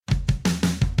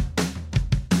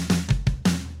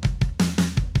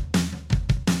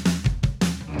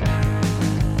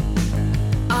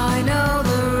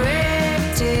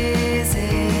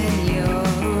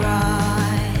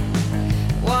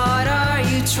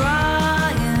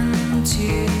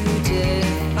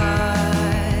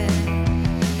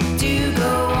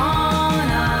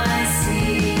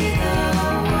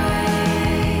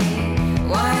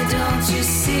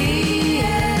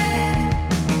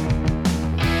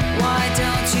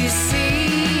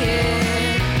see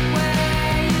it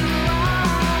where you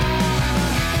are?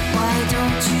 Why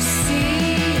don't you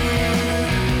see it?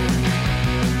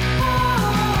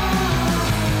 Oh,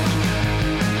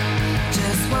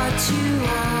 just what you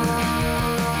are.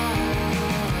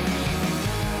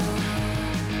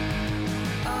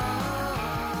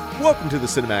 Welcome to the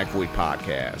Cinematic Void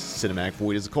Podcast. Cinematic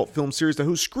Void is a cult film series that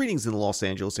hosts screenings in the Los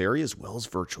Angeles area as well as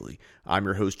virtually. I'm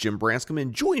your host, Jim Branscombe,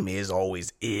 and joining me as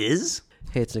always is...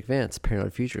 Hey, it's Nick Vance,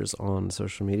 Paranoid Futures on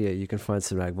social media. You can find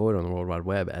Cinematic Void on the World Wide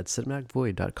Web at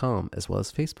cinematicvoid.com, as well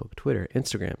as Facebook, Twitter,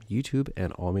 Instagram, YouTube,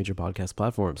 and all major podcast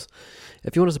platforms.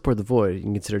 If you want to support The Void, you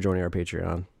can consider joining our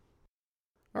Patreon.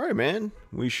 All right, man.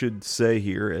 We should say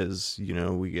here, as you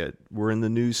know, we're in the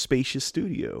new spacious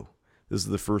studio. This is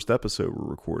the first episode we're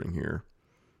recording here,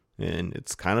 and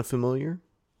it's kind of familiar,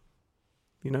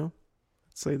 to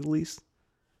say the least,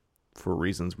 for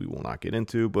reasons we will not get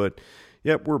into. But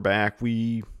yep, we're back.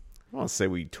 I want to say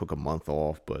we took a month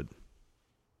off, but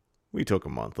we took a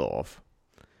month off,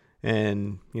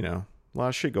 and a lot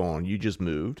of shit going on. You just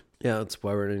moved. Yeah, that's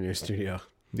why we're in your studio.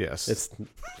 Yes, it's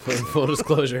full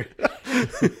disclosure.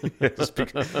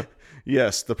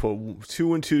 Yes, the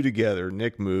two and two together.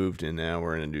 Nick moved, and now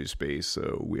we're in a new space,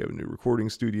 so we have a new recording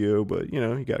studio. But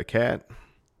you got a cat.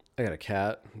 I got a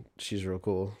cat. She's real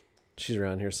cool. She's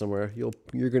around here somewhere.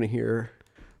 You're gonna hear her.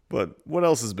 But what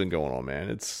else has been going on, man?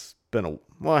 It's been it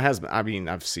has been. I mean,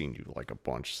 I've seen you like a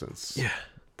bunch since. Yeah.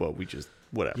 But we just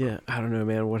whatever. Yeah, I don't know,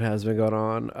 man. What has been going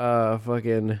on? I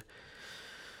don't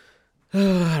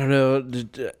know.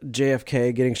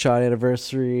 JFK getting shot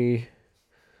anniversary.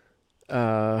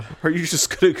 Are you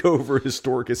just gonna go over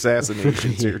historic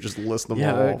assassinations here? Just list them all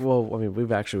off? Well, I mean, we've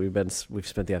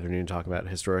spent the afternoon talking about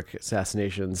historic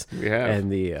assassinations. We have.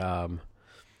 And the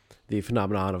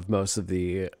phenomenon of most of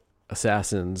the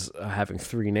assassins having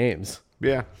three names.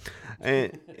 Yeah,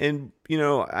 and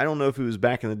I don't know if it was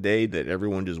back in the day that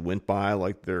everyone just went by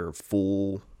like their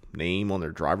full name on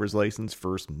their driver's license,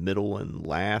 first, middle, and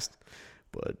last.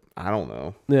 But I don't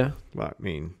know. Yeah, I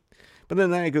mean. But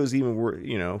then that goes even where,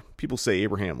 people say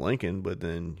Abraham Lincoln, but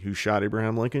then who shot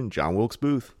Abraham Lincoln? John Wilkes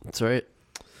Booth. That's right.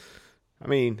 I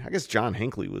mean, I guess John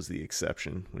Hinckley was the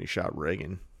exception when he shot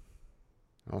Reagan.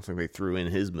 I don't think they threw in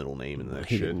his middle name in that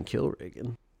shit. He didn't kill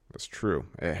Reagan. That's true.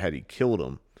 Had he killed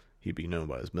him, he'd be known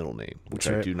by his middle name, which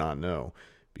I do not know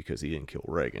because he didn't kill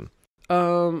Reagan.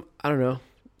 I don't know.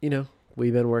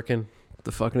 We've been working.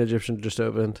 The fucking Egyptian just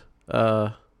opened.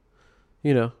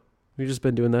 We've just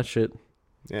been doing that shit.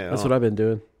 Yeah, that's what I've been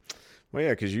doing. Well,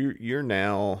 yeah, because you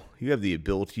have the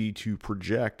ability to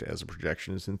project as a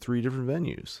projectionist in 3 different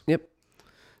venues. Yep.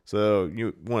 So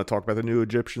you want to talk about the new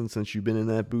Egyptian since you've been in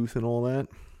that booth and all that?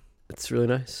 It's really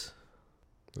nice.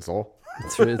 That's all.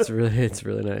 It's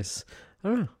really nice. I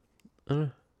don't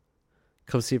know.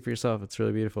 Come see it for yourself. It's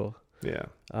really beautiful. Yeah.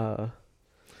 I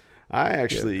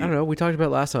don't know. We talked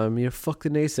about last time. Fuck the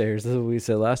naysayers. This is what we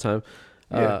said last time.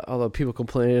 Yeah. Although people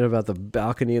complaining about the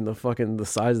balcony and the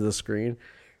size of the screen,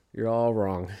 you're all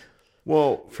wrong.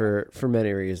 Well, for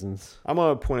many reasons. I'm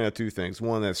gonna point out 2 things.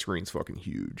 1, that screen's fucking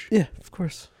huge. Yeah, of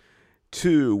course.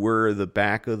 2, where the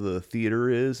back of the theater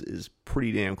is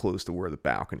pretty damn close to where the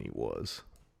balcony was.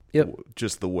 Yep.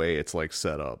 Just the way it's like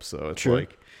set up. So it's True.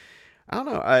 like, I don't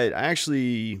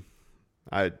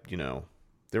know.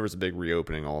 There was a big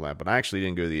reopening, all that, but I actually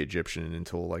didn't go to the Egyptian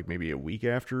until like maybe a week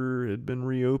after it had been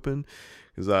reopened,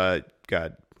 because I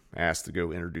got asked to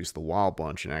go introduce the Wild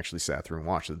Bunch and actually sat through and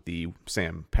watched the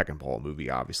Sam Peckinpah movie,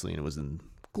 obviously, and it was in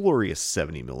glorious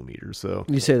 70 millimeters. So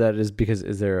you say that is because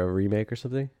is there a remake or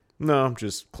something? No, I'm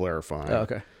just clarifying. Oh,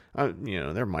 okay.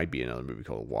 There might be another movie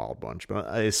called Wild Bunch, but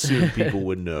I assume people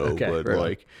would know. Okay, but right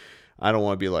like, I don't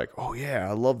want to be like, oh yeah,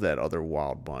 I love that other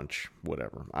Wild Bunch,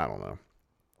 whatever. I don't know.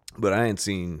 But I ain't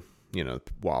seen,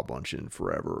 Wild Bunch in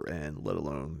forever, and let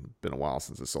alone been a while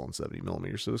since I saw it in 70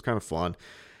 millimeters. So it was kind of fun.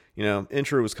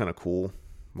 Intro was kind of cool.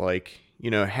 Like,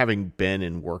 having been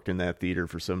and worked in that theater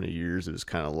for so many years, it was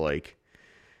kind of like,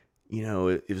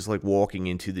 it was like walking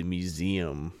into the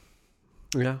museum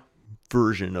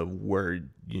version of where,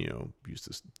 used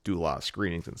to do a lot of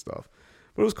screenings and stuff.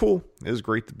 But it was cool. It was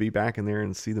great to be back in there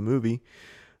and see the movie.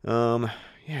 A lot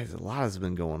has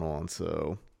been going on,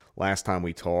 so... Last time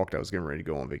we talked, I was getting ready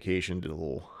to go on vacation, did a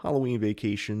little Halloween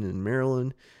vacation in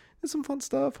Maryland, did some fun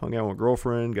stuff, hung out with my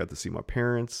girlfriend, got to see my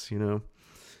parents,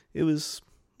 It was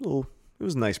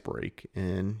a nice break,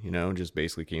 and, just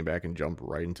basically came back and jumped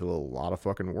right into a lot of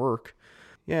fucking work.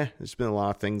 Yeah, there's been a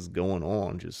lot of things going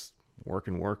on, just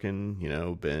working,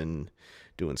 been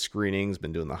doing screenings,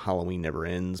 been doing the Halloween Never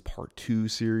Ends Part 2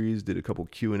 series, did a couple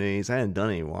Q&As. I hadn't done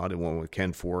any in a while. I did one with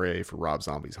Ken Foray for Rob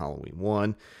Zombie's Halloween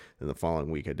 1. Then the following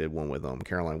week I did one with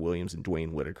Caroline Williams and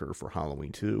Dwayne Whitaker for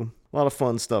Halloween 2. A lot of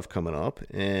fun stuff coming up.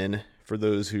 And for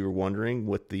those who are wondering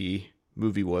what the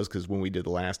movie was, because when we did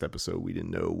the last episode we didn't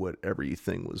know what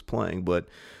everything was playing, but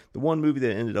the one movie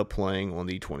that ended up playing on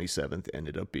the 27th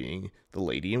ended up being The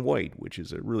Lady in White, which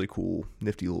is a really cool,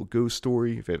 nifty little ghost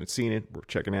story. If you haven't seen it, we're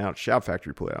checking it out. Shout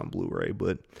Factory put it out on Blu-ray,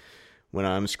 but when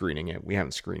I'm screening it, we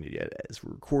haven't screened it yet as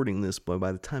we're recording this, but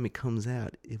by the time it comes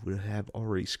out, it would have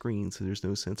already screened, so there's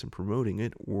no sense in promoting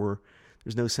it, or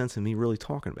there's no sense in me really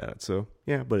talking about it. So,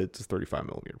 yeah, but it's a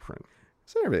 35mm print.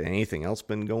 Is there anything else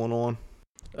been going on?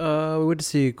 We went to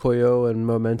see Koyo and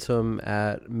Momentum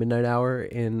at midnight hour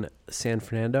in San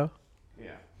Fernando.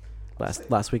 Yeah.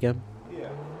 Last weekend.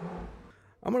 Yeah.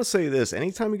 I'm going to say this.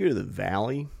 Anytime you go to the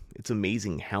Valley, it's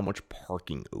amazing how much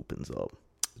parking opens up.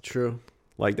 True.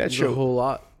 Like that There's show. a whole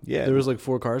lot. Yeah. There was like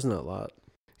 4 cars in that lot.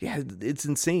 Yeah, it's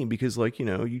insane because, like, you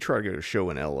know, you try to go to a show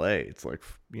in LA, it's like,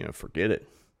 you know, forget it.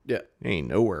 Yeah. There ain't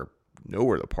nowhere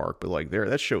to park. But like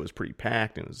that show was pretty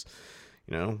packed and it was,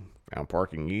 you know, found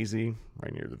parking easy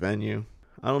right near the venue.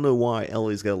 I don't know why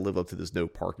LA's got to live up to this no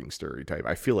parking stereotype.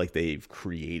 I feel like they've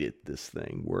created this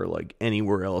thing where, like,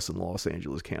 anywhere else in Los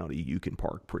Angeles County, you can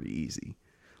park pretty easy.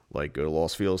 Like, go to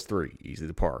Los Feliz 3, easy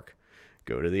to park.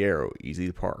 Go to the Arrow, easy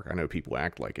to park. I know people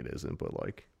act like it isn't, but,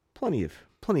 like, plenty of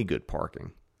good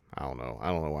parking. I don't know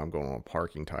why I'm going on a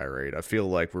parking tirade. I feel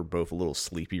like we're both a little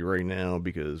sleepy right now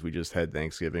because we just had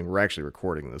Thanksgiving. We're actually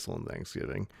recording this on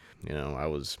Thanksgiving. You know, I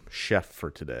was chef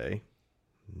for today.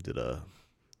 Did a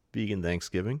vegan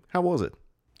Thanksgiving. How was it?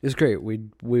 It was great. We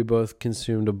both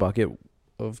consumed a bucket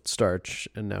of starch,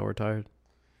 and now we're tired.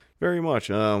 Very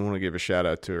much. I want to give a shout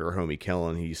out to our homie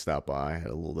Kellen. He stopped by, had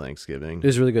a little Thanksgiving. It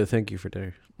was really good. Thank you for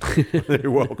dinner.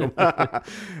 You're welcome. I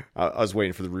was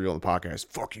waiting for the review on the podcast.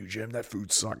 Fuck you, Jim. That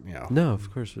food sucked now. No,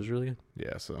 of course. It was really good.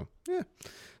 Yeah,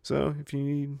 So if you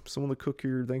need someone to cook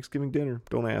your Thanksgiving dinner,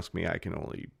 don't ask me. I can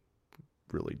only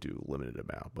really do a limited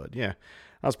amount. But yeah,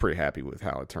 I was pretty happy with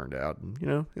how it turned out. And, you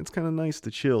know, it's kind of nice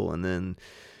to chill. And then,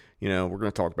 you know, we're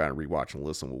going to talk about and rewatch and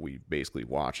listen what we basically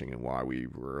watching and why we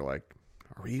were like,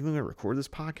 are we even going to record this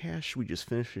podcast? Should we just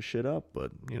finish this shit up?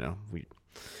 But,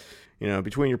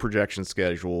 between your projection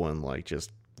schedule and like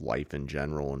just life in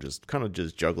general and just kind of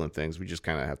just juggling things, we just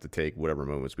kind of have to take whatever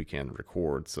moments we can to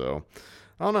record. So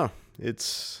I don't know.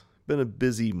 It's been a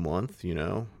busy month, you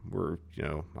know. We're,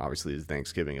 obviously it's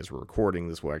Thanksgiving as we're recording.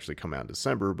 This will actually come out in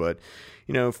December, but,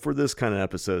 for this kind of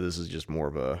episode, this is just more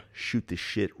of a shoot the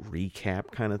shit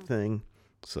recap kind of thing.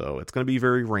 So it's going to be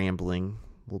very rambling.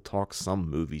 We'll talk some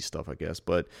movie stuff, I guess.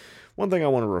 But one thing I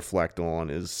want to reflect on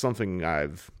is something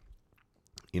I've,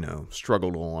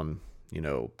 struggled on,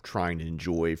 trying to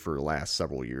enjoy for the last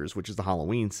several years, which is the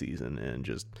Halloween season and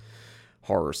just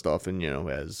horror stuff. And,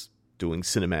 as doing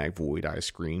Cinematic Void, I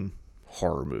screen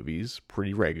horror movies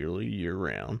pretty regularly year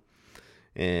round.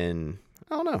 And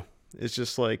I don't know. It's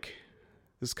just like,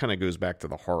 this kind of goes back to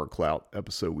the Horror Clout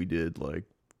episode we did, like,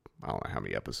 I don't know how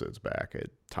many episodes back.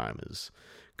 Time is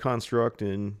construct,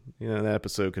 and that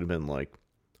episode could have been like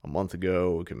a month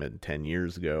ago, it could have been 10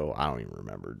 years ago. I don't even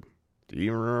remember. Do you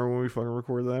even remember when we fucking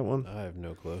recorded that one? I have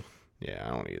no clue. Yeah, I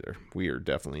don't either. We are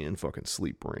definitely in fucking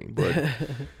sleep brain. But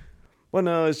well,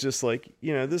 no, it's just like,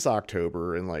 this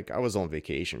October, and like I was on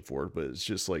vacation for it, but it's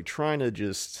just like trying to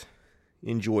just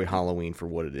enjoy Halloween for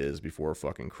what it is before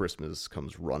fucking Christmas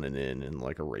comes running in and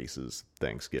like erases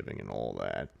Thanksgiving and all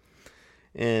that.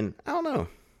 And I don't know.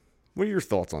 What are your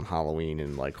thoughts on Halloween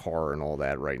and like horror and all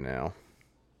that right now?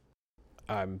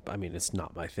 I mean, it's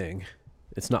not my thing.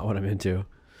 It's not what I'm into.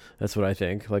 That's what I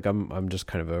think. Like, I'm just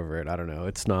kind of over it. I don't know.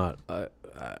 It's not. I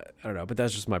don't know. But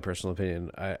that's just my personal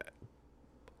opinion.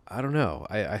 I don't know.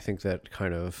 I think that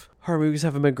kind of horror movies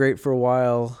haven't been great for a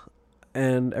while,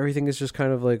 and everything is just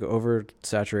kind of like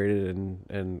oversaturated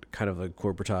and kind of like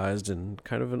corporatized and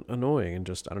kind of annoying and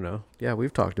just, I don't know. Yeah,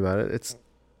 we've talked about it.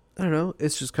 I don't know.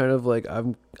 It's just kind of like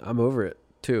I'm over it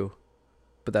too,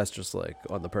 but that's just like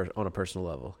on a personal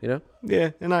level,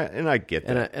 Yeah, and I get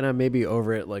that, and I may be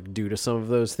over it like due to some of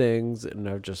those things, and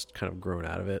I've just kind of grown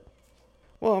out of it.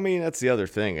 Well, I mean, that's the other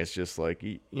thing. It's just like,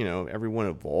 everyone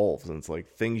evolves, and it's like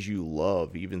things you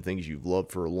love, even things you've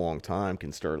loved for a long time,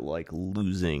 can start like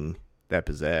losing that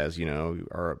pizzazz.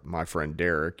 My friend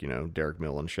Derek, Derek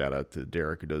Millen, shout out to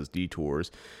Derek who does Detours,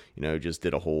 just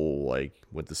did a whole like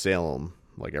went to Salem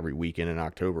like every weekend in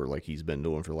October, like he's been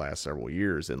doing for the last several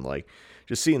years. And like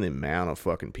just seeing the amount of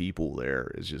fucking people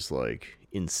there is just like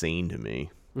insane to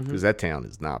me, because that town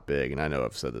is not big. And I know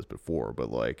I've said this before, but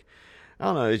like, I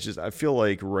don't know. It's just, I feel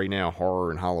like right now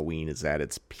horror and Halloween is at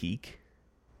its peak.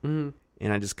 Mm-hmm.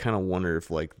 And I just kind of wonder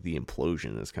if like the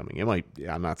implosion is coming. It might,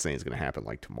 I'm not saying it's going to happen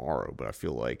like tomorrow, but I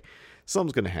feel like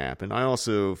something's going to happen. I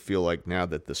also feel like now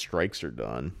that the strikes are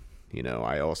done, you know,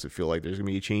 I also feel like there's going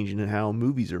to be a change in how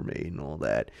movies are made and all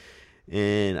that.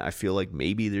 And I feel like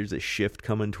maybe there's a shift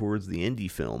coming towards the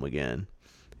indie film again.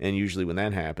 And usually when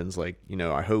that happens, like, you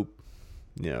know, I hope,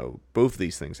 you know, both of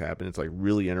these things happen. It's like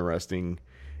really interesting,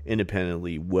 independent,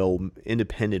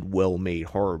 well-made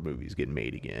horror movies get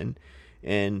made again.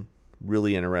 And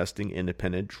really interesting,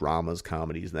 independent dramas,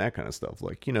 comedies, and that kind of stuff.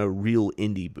 Like, you know, real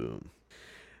indie boom.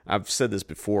 I've said this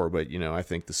before, but, you know, I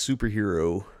think the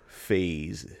superhero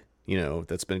phase, you know,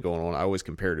 that's been going on, I always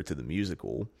compared it to the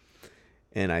musical.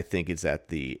 And I think it's at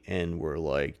the end where,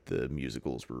 like, the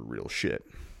musicals were real shit.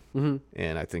 Mm-hmm.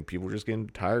 And I think people are just getting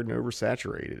tired and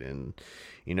oversaturated. And,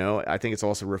 you know, I think it's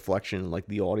also a reflection, like,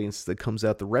 the audience that comes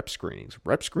out the rep screenings.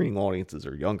 Rep screening audiences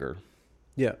are younger.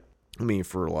 Yeah. I mean,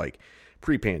 for, like,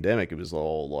 pre-pandemic, it was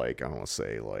all, like, I don't want to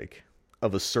say, like,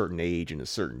 of a certain age and a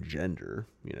certain gender,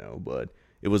 you know, but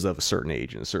it was of a certain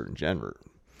age and a certain gender.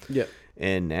 Yeah.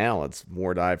 And now it's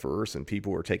more diverse, and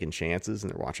people are taking chances,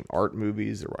 and they're watching art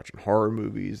movies, they're watching horror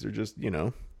movies. They're just, you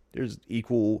know, there's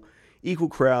equal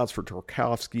crowds for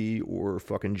Tarkovsky or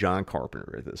fucking John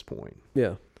Carpenter at this point.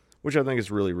 Yeah. Which I think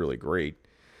is really, really great.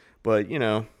 But, you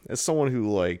know, as someone who,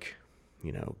 like,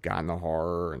 you know, got into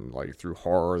horror, and, like, through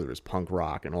horror, there was punk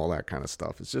rock and all that kind of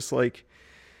stuff. It's just, like,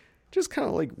 just kind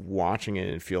of, like, watching it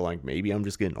and feel like maybe I'm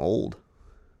just getting old.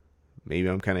 Maybe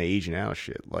I'm kind of aging out of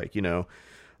shit. Like, you know,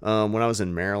 when I was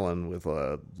in Maryland with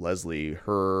Leslie,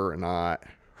 her and I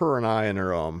and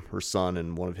her son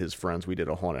and one of his friends, we did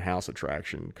a haunted house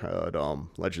attraction called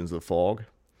Legends of the Fog,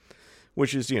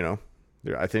 which is, you know,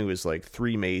 I think it was like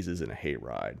 3 mazes and a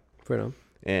hayride. Right on.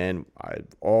 And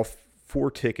all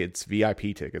 4 tickets,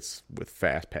 VIP tickets with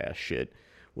fast pass shit,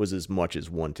 was as much as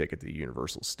 1 ticket to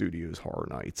Universal Studios Horror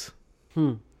Nights.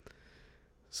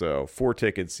 So 4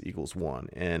 tickets equals 1.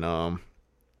 And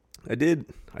I did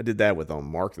that with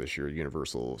Mark this year at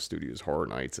Universal Studios Horror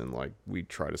Nights, and, like, we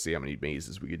tried to see how many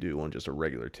mazes we could do on just a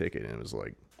regular ticket, and it was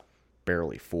like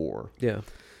barely 4. Yeah.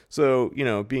 So, you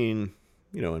know, being,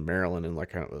 you know, in Maryland, in like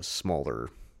kind of a smaller,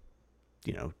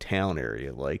 you know, town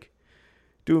area, like,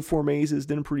 doing 4 mazes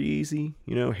did pretty easy.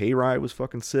 You know, hayride was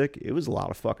fucking sick. It was a lot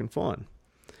of fucking fun.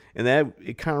 And that,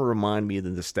 it kind of reminded me of the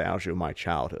nostalgia of my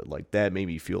childhood. Like, that made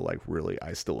me feel like really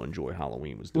I still enjoy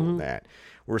Halloween was doing that.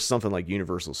 Whereas something like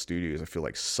Universal Studios, I feel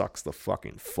like sucks the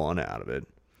fucking fun out of it.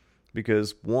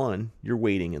 Because, one, you're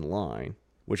waiting in line,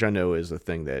 which I know is a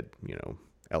thing that, you know,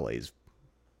 a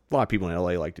lot of people in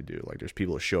LA like to do. Like, there's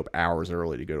people that show up hours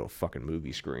early to go to a fucking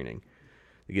movie screening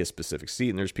to get a specific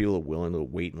seat. And there's people that are willing to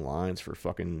wait in lines for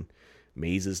fucking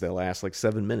mazes that last like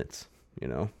 7 minutes, you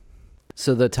know?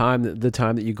 So the time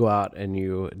that you go out and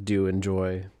you do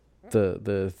enjoy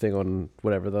the thing on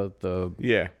whatever the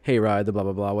Yeah. hayride, the blah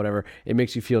blah blah, whatever, it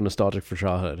makes you feel nostalgic for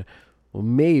childhood. Well,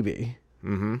 maybe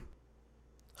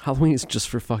Halloween is just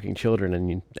for fucking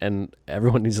children, and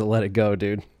everyone needs to let it go,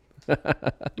 dude.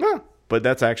 No, but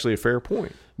that's actually a fair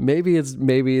point. Maybe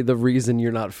the reason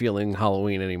you're not feeling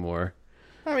Halloween anymore.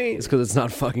 I mean, It's because it's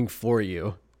not fucking for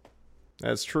you.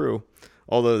 that's true.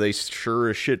 Although they sure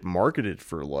as shit marketed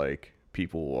for, like,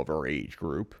 people of our age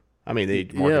group. I mean, they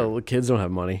marketed. Yeah, well, kids don't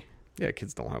have money. Yeah,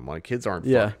 kids don't have money. Kids aren't.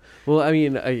 Yeah. Fucking, Well, I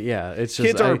mean, yeah, it's just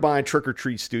kids aren't buying Trick or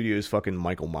Treat Studios fucking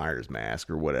Michael Myers mask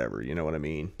or whatever. You know what I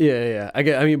mean? Yeah.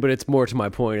 I mean, but it's more to my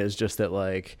point is just that,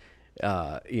 like,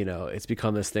 you know, it's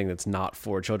become this thing that's not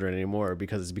for children anymore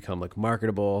because it's become, like,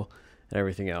 marketable and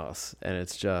everything else, and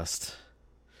it's just,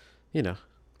 you know,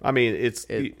 I mean, it's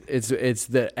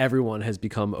that everyone has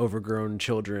become overgrown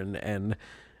children, and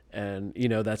you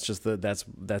know, that's just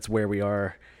that's where we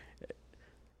are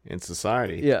in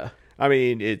society. Yeah. I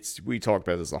mean, we talked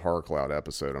about this in the Horror Cloud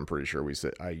episode. I'm pretty sure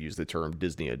I used the term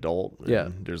Disney adult. Yeah.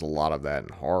 There's a lot of that in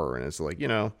horror, and it's like, you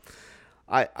know,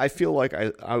 I feel like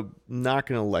I'm not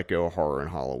going to let go of horror and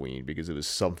Halloween because it was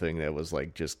something that was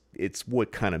like it's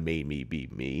what kind of made me be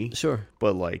me. Sure.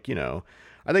 But, like, you know,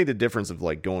 I think the difference of,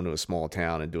 like, going to a small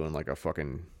town and doing, like, a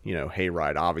fucking, you know,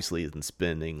 hayride obviously isn't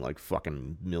spending, like,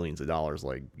 fucking millions of dollars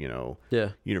like, you know,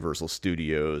 Universal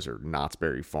Studios or Knott's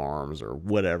Berry Farms or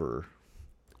whatever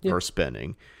are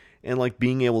spending. And, like,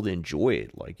 being able to enjoy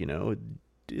it, like, you know,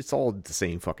 it's all the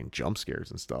same fucking jump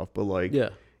scares and stuff. But, like,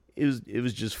 it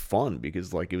was just fun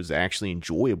because, like, it was actually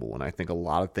enjoyable. And I think a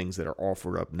lot of things that are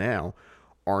offered up now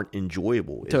aren't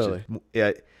enjoyable. It's totally.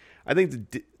 I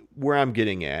think where I'm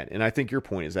getting at, and I think your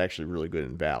point is actually really good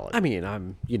and valid. I mean,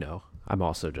 I'm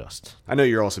also just. I know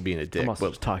you're also being a dick, I'm also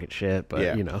just talking shit, but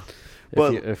yeah.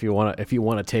 But if you want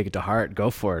to take it to heart, go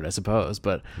for it, I suppose.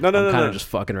 But I'm kind of just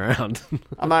fucking around.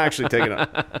 I'm not actually taking it.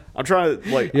 I'm trying to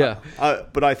like, yeah.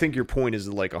 But I think your point is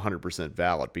like 100%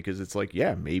 valid, because it's like,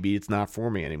 yeah, maybe it's not for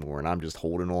me anymore, and I'm just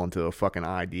holding on to a fucking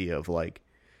idea of like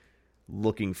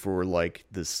looking for like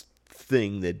this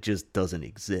thing that just doesn't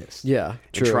exist. Yeah,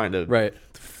 true. And trying to right.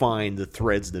 find the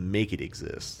threads that make it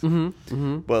exist.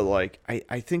 But like,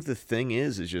 I think the thing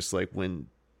is just like when,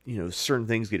 certain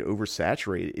things get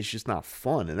oversaturated, it's just not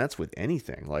fun. And that's with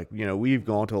anything. Like, we've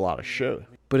gone to a lot of shows.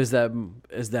 But is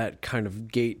that kind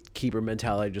of gatekeeper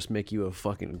mentality just make you a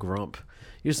fucking grump?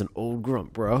 You're just an old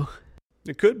grump, bro.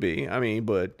 It could be. I mean,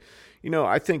 but,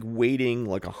 I think waiting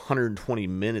like 120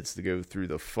 minutes to go through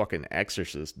the fucking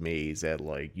Exorcist maze at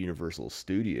like Universal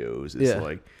Studios is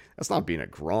like, that's not being a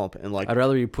grump. And like, I'd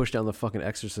rather be pushed down the fucking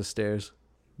Exorcist stairs.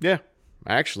 Yeah,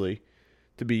 actually,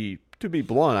 to be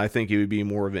blunt, I think it would be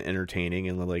more of an entertaining,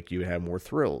 and like you would have more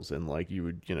thrills, and like you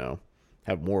would,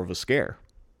 have more of a scare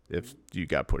if you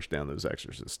got pushed down those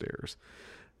Exorcist stairs.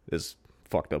 As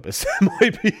fucked up as that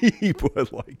might be,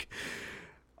 but like,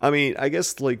 I mean, I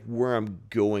guess like where I'm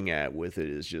going at with it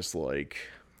is just like,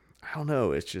 I don't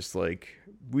know. It's just like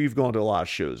we've gone to a lot of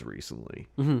shows recently,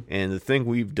 and the thing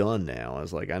we've done now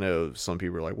is like, I know some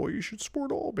people are like, well, you should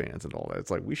support all bands and all that.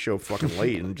 It's like we show fucking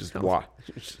late and just watch.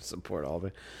 You should support all of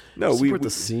it. No, support the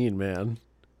scene, man.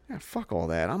 Yeah, fuck all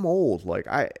that. I'm old. Like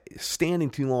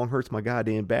standing too long hurts my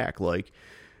goddamn back. Like,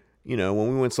 when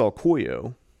we went and saw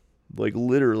Koyo, like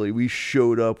literally we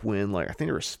showed up when like I think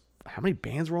there was. How many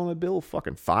bands were on the bill?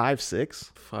 Fucking 5,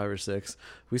 6? 5 or 6.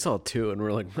 We saw 2 and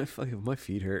we're like, my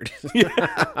feet hurt.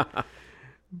 Yeah.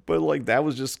 But like that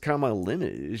was just kind of my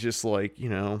limit. It's just like,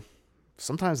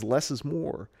 sometimes less is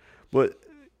more. But,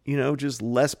 just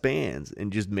less bands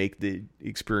and just make the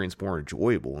experience more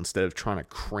enjoyable instead of trying to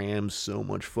cram so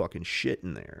much fucking shit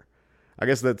in there. I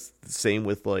guess that's the same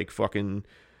with like fucking,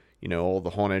 all the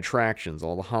haunted attractions,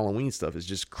 all the Halloween stuff is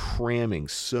just cramming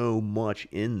so much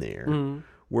in there.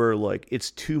 Where like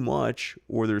it's too much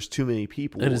or there's too many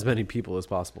people. And as many people as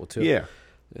possible too. Yeah.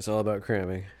 It's all about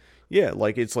cramming. Yeah,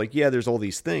 like it's like, yeah, there's all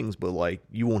these things, but like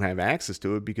you won't have access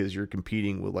to it because you're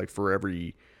competing with like for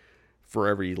every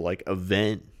like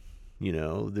event,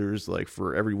 there's like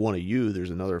for every one of you, there's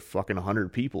another fucking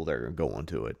 100 people that are going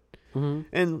to it.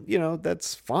 And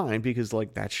that's fine because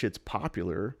like that shit's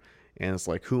popular. And it's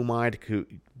like, who am I to,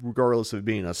 regardless of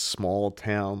being a small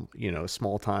town,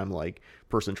 small time like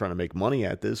person trying to make money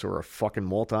at this or a fucking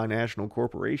multinational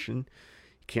corporation,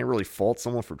 you can't really fault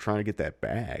someone for trying to get that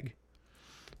bag.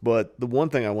 But the one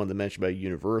thing I wanted to mention about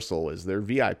Universal is their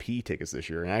VIP tickets this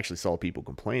year, and I actually saw people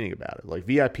complaining about it. Like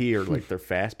VIP or like their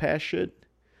fast pass shit,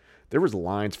 there was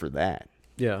lines for that.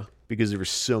 Yeah. Because there were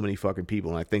so many fucking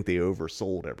people, and I think they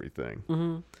oversold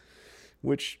everything.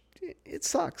 Which, it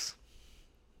sucks.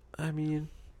 I mean,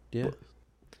 yeah. But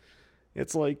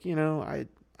it's like, I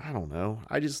don't know.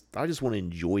 I just want to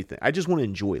enjoy things. I just want to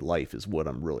enjoy life is what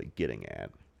I'm really getting at.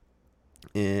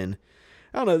 And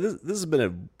I don't know, this has been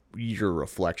a year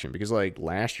reflection because like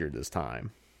last year this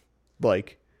time,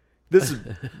 like this is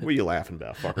what are you laughing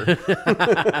about, fucker?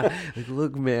 Like,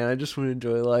 look, man, I just want to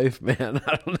enjoy life, man.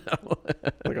 I don't know.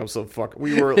 Like I'm so fucking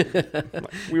we were listening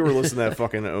to that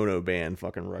fucking Ono band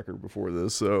fucking record before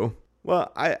this, so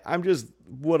well, I'm just,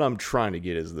 what I'm trying to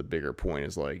get is the bigger point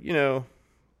is like,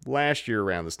 last year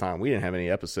around this time, we didn't have any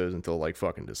episodes until like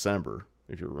fucking December,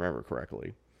 if you remember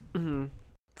correctly.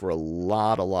 For a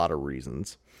lot of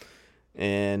reasons.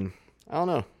 And I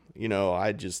don't know,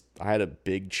 I had a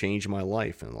big change in my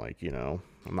life and like,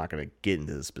 I'm not going to get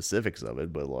into the specifics of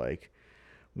it, but like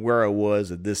where I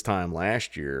was at this time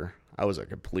last year, I was a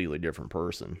completely different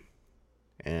person.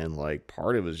 And like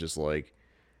part of it was just like,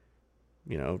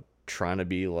 trying to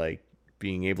be like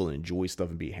being able to enjoy stuff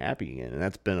and be happy again. And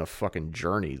that's been a fucking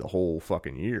journey the whole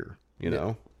fucking year,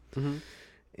 know?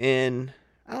 And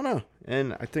I don't know.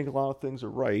 And I think a lot of things are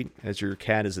right as your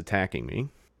cat is attacking me.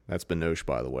 That's Binoche,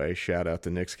 by the way. Shout out to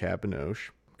Nick's cat,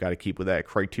 Binoche. Got to keep with that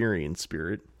Criterion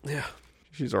spirit. Yeah.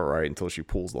 She's all right until she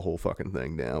pulls the whole fucking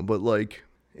thing down. But like,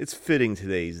 it's fitting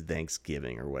today's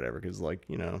Thanksgiving or whatever. Because like,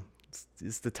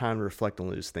 it's the time to reflect on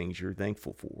those things you're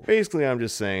thankful for. Basically, I'm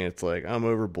just saying it's like, I'm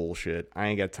over bullshit. I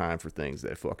ain't got time for things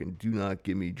that fucking do not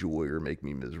give me joy or make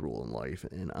me miserable in life.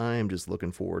 And I am just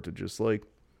looking forward to just like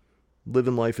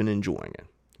living life and enjoying it,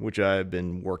 which I've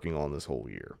been working on this whole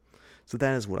year. So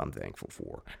that is what I'm thankful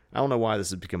for. I don't know why this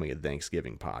is becoming a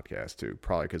Thanksgiving podcast too.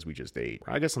 Probably because we just ate.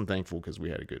 I guess I'm thankful because we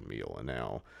had a good meal. And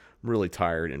now I'm really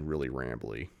tired and really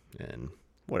rambly and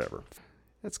whatever.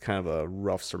 that's kind of a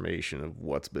rough summation of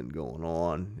what's been going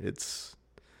on.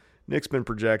 Nick's been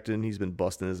projecting. He's been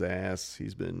busting his ass.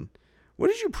 What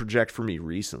did you project for me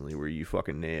recently where you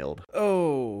fucking nailed?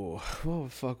 Oh, what the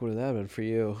fuck would that have been for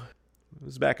you? It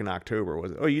was back in October,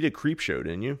 was it? Oh, you did Creepshow,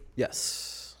 didn't you?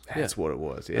 Yes. That's what it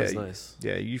was. Yeah, that's nice.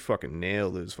 Yeah, you fucking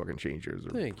nailed those fucking changers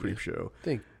of Creepshow.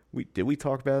 Did we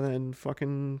talk about that in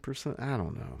fucking percent? I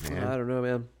don't know, man. I don't know,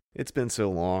 man. It's been so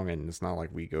long, and it's not like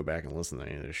we go back and listen to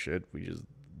any of this shit.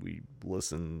 We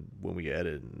listen when we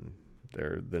edit, and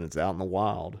then it's out in the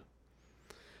wild.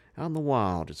 Out in the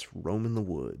wild, it's roaming the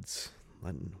woods,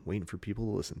 waiting for people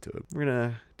to listen to it. We're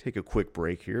gonna take a quick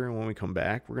break here, and when we come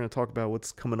back, we're gonna talk about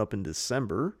what's coming up in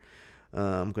December.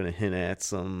 I'm gonna hint at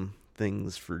some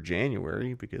things for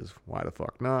January, because why the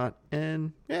fuck not?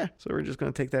 And yeah, so we're just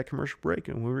gonna take that commercial break,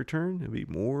 and when we return, it'll be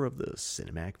more of the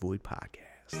Cinematic Void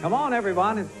podcast. Come on,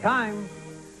 everyone, it's time.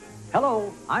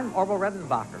 Hello, I'm Orville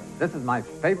Redenbacher. This is my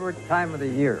favorite time of the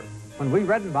year, when we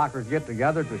Redenbachers get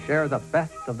together to share the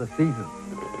best of the season.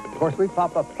 Of course, we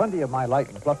pop up plenty of my light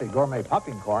and fluffy gourmet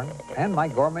popping corn and my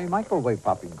gourmet microwave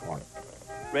popping corn.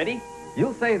 Ready?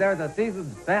 You'll say they're the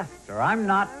season's best, or I'm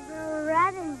not.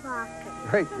 Redenbacher.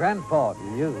 Great grandpa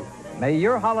to you. May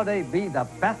your holiday be the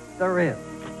best there is.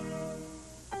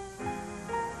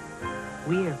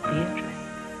 We're Beatrice.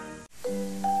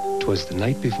 'Twas the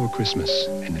night before Christmas,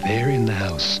 and there in the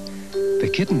house, the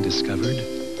kitten discovered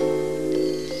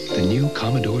the new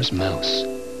Commodore's mouse.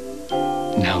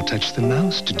 Now touch the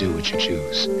mouse to do what you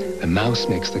choose. The mouse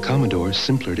makes the Commodore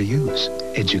simpler to use.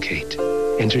 Educate,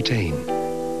 entertain,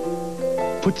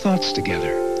 put thoughts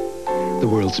together. The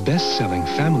world's best-selling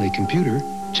family computer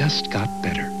just got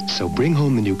better. So bring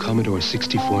home the new Commodore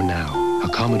 64 now. A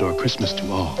Commodore Christmas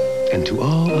to all. And to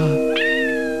all,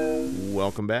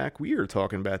 Welcome back. We are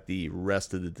talking about the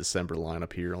rest of the December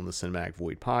lineup here on the Cinematic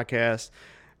Void podcast.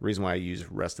 The reason why I use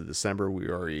rest of December, we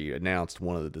already announced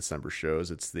one of the December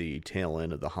shows. It's the tail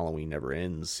end of the Halloween Never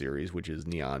Ends series, which is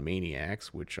Neon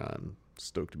Maniacs, which I'm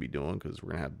stoked to be doing because we're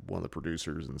going to have one of the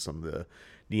producers and some of the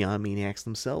Neon Maniacs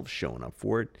themselves showing up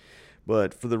for it.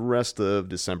 But for the rest of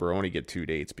December, I only get 2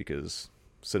 dates because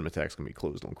Cinematheque's going to be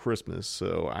closed on Christmas.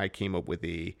 So I came up with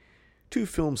a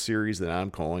 2-film series that I'm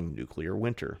calling Nuclear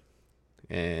Winter.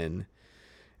 And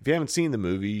if you haven't seen the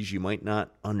movies, you might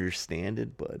not understand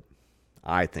it, but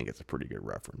I think it's a pretty good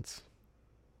reference.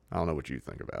 I don't know what you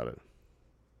think about it.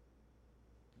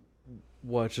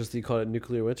 What, just you call it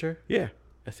Nuclear Winter? Yeah.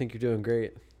 I think you're doing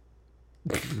great.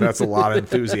 That's a lot of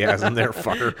enthusiasm there,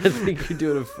 fucker. I think you're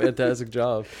doing a fantastic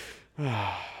job.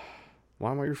 Why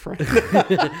am I your friend?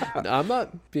 I'm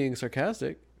not being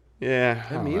sarcastic. Yeah.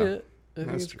 I mean it. I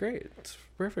think it's great. It's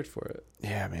perfect for it.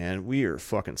 Yeah, man. We are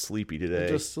fucking sleepy today. I'm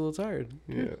just a little tired.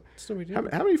 Yeah. It's no big deal.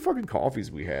 How many fucking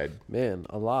coffees we had? Man,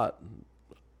 a lot.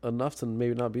 Enough to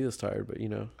maybe not be this tired, but you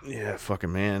know. Yeah,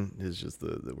 fucking man. It's just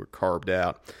that we're carved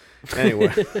out.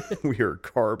 Anyway, we are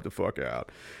carved the fuck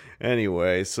out.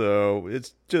 Anyway, so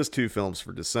it's just 2 films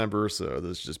for December, so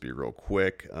this just be real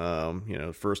quick.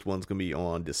 The first one's going to be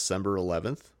on December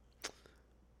 11th.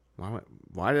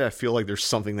 Why did I feel like there's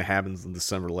something that happens on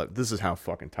December 11th? This is how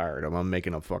fucking tired I'm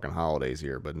making up fucking holidays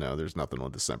here, but no, there's nothing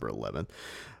on December 11th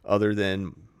other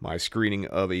than my screening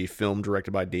of a film directed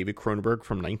by David Cronenberg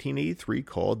from 1983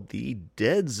 called The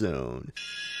Dead Zone.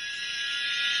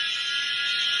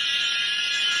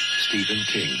 Stephen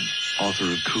King,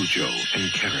 author of Cujo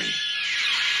and Carrie.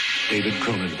 David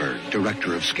Cronenberg,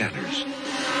 director of Scanners.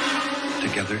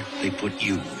 Together, they put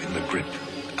you in the grip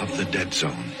of the Dead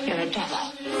Zone. You're a devil.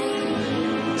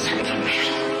 Son of a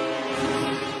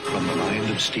man. From the mind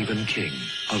of Stephen King,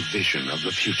 a vision of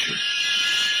the future.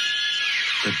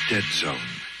 The Dead Zone.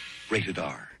 Rated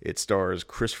R. It stars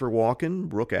Christopher Walken,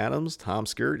 Brooke Adams, Tom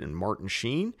Skerritt, and Martin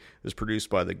Sheen. It was produced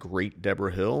by the great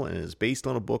Deborah Hill and is based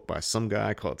on a book by some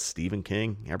guy called Stephen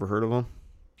King. Ever heard of him?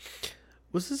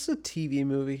 Was this a TV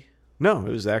movie? No,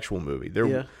 it was an actual movie.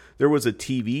 There was a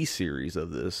TV series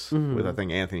of this with, I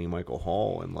think, Anthony Michael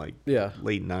Hall in late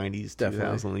 90s,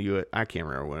 2000. I can't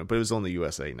remember when, but it was on the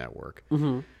USA Network.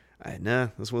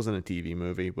 This wasn't a TV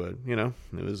movie, but, it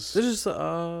was... It's just,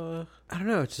 I don't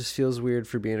know, it just feels weird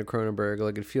for being a Cronenberg.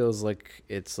 Like, it feels like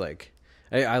it's like...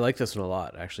 I like this one a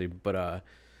lot, actually, but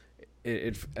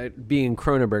it being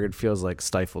Cronenberg, it feels like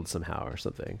stifled somehow or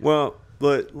something. Well...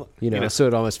 But so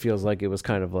it almost feels like it was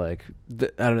kind of like I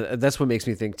don't know. That's what makes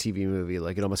me think TV movie.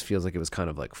 Like it almost feels like it was kind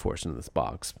of like forced into this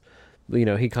box.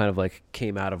 He kind of like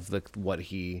came out of what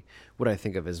I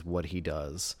think of as what he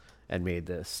does and made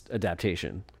this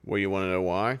adaptation. Well, you want to know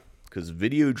why? Because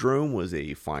Videodrome was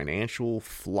a financial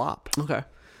flop. Okay.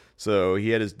 So he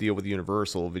had his deal with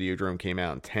Universal. Videodrome came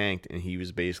out and tanked, and he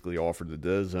was basically offered the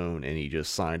Dead Zone, and he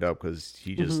just signed up because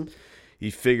he just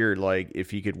he figured like if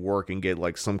he could work and get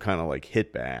like some kind of like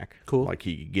hit back, Cool. like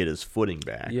he could get his footing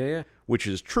back. Yeah. Which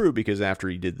is true because after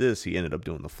he did this, he ended up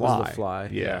doing The Fly. Was The Fly.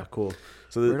 Yeah, cool.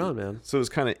 So right on, man. So it was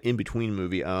kind of in between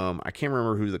movie. I can't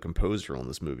remember who the composer on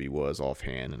this movie was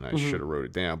offhand, and I should have wrote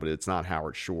it down, but it's not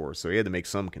Howard Shore, so he had to make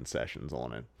some concessions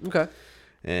on it. Okay.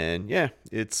 And yeah,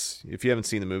 it's if you haven't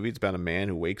seen the movie, it's about a man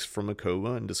who wakes from a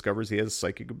coma and discovers he has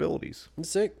psychic abilities.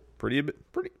 Sick.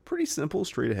 Pretty simple,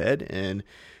 straight ahead. And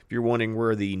if you're wondering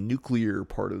where the nuclear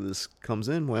part of this comes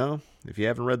in, well, if you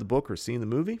haven't read the book or seen the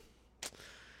movie,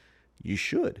 you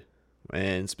should.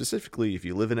 And specifically, if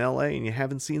you live in LA and you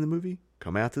haven't seen the movie,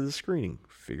 come out to the screening.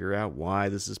 Figure out why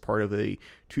this is part of a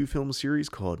 2-film series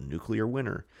called Nuclear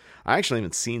Winter. I actually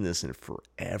haven't seen this in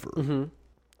forever.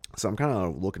 So I'm kind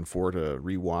of looking forward to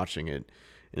rewatching it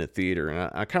in a theater.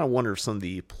 And I kind of wonder if some of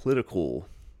the political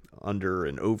under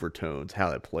and overtones, how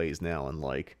that plays now in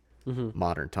like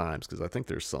modern times. Because I think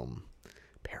there's some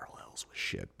parallels with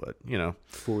shit. But,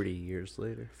 40 years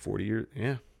later. 40 years,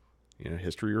 yeah.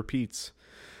 History repeats.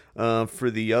 For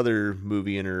the other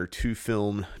movie in her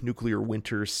 2-film Nuclear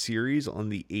Winter series on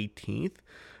the 18th,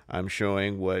 I'm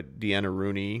showing what Deanna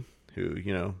Rooney, who,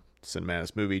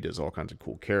 Cinematis movie, does all kinds of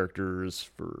cool characters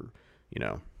for,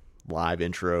 live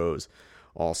intros.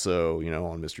 Also,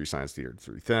 on Mystery Science Theater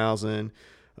 3000.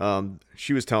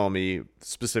 She was telling me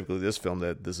specifically this film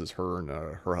that this is her and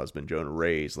her husband Jonah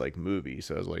Ray's like movie.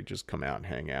 So I was like, just come out and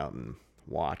hang out and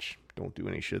watch. Don't do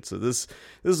any shit. So this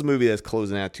is a movie that's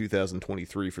closing out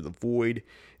 2023 for The Void.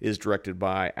 It is directed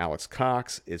by Alex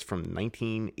Cox. It's from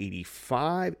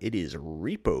 1985. It is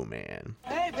Repo Man.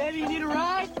 Hey, baby, you need a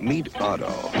ride? Meet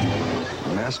Otto,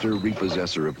 master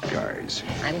repossessor of cars.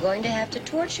 I'm going to have to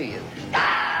torture you.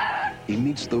 He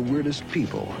meets the weirdest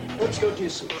people Let's go do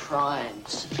some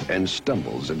crimes. and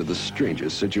stumbles into the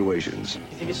strangest situations.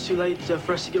 You think it's too late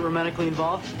for us to get romantically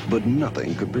involved? But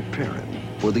nothing could prepare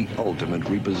him for the ultimate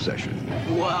repossession.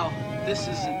 Wow, this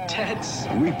is intense.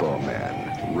 Repo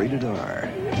Man, rated R.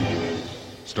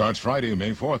 Starts Friday,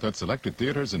 May 4th at selected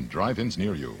theaters and drive-ins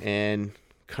near you. And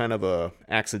kind of a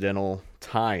accidental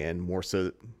tie-in, more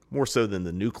so than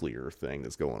the nuclear thing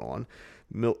that's going on.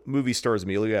 Movie stars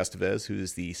Emilio Estevez, who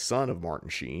is the son of Martin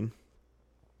Sheen.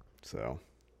 So,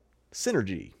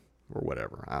 synergy, or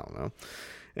whatever, I don't know.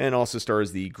 And also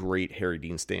stars the great Harry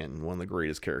Dean Stanton, one of the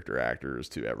greatest character actors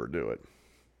to ever do it.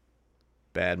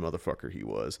 Bad motherfucker he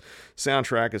was.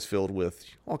 Soundtrack is filled with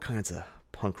all kinds of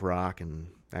punk rock and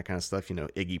that kind of stuff.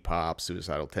 Iggy Pop,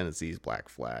 Suicidal Tendencies, Black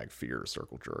Flag, Fear,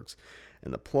 Circle Jerks,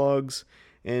 and The Plugs.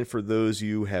 And for those of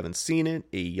you who haven't seen it,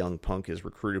 a young punk is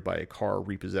recruited by a car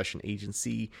repossession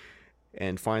agency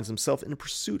and finds himself in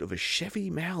pursuit of a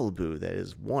Chevy Malibu that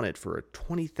is wanted for a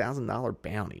 $20,000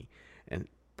 bounty.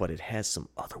 But it has some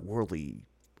otherworldly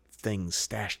things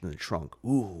stashed in the trunk.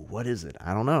 Ooh, what is it?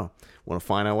 I don't know. Want to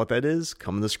find out what that is?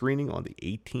 Come to the screening on the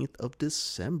 18th of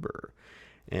December.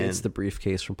 And It's the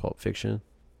briefcase from Pulp Fiction.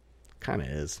 kind of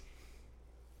is.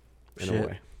 In Shit. a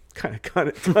way. Kind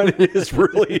of is,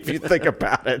 really, if you think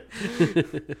about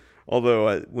it.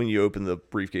 Although, when you open the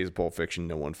briefcase of Pulp Fiction,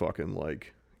 no one fucking,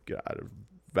 got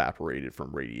evaporated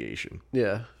from radiation.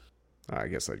 Yeah. I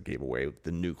guess I gave away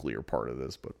the nuclear part of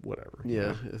this, but whatever.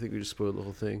 Yeah, I think we just spoiled the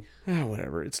whole thing. Yeah,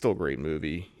 whatever. It's still a great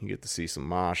movie. You get to see some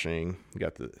moshing. You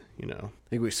got the, I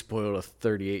think we spoiled a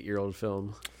 38-year-old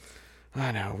film.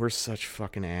 I know, we're such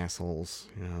fucking assholes.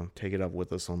 Take it up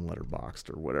with us on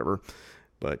Letterboxd or whatever.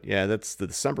 But yeah, that's the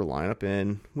December lineup.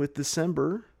 And with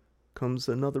December comes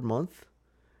another month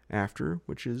after,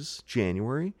 which is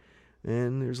January.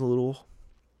 And there's a little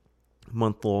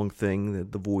month-long thing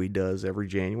that The Void does every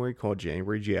January called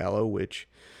January Giallo, which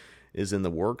is in the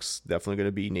works. Definitely going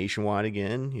to be nationwide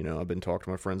again. I've been talking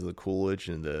to my friends at the Coolidge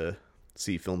and the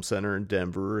Sea Film Center in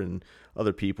Denver, and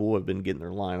other people have been getting their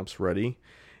lineups ready.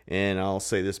 And I'll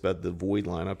say this about the Void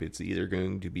lineup. It's either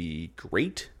going to be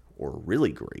great or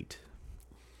really great,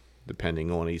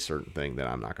 depending on a certain thing that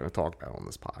I'm not going to talk about on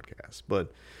this podcast.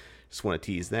 But just want to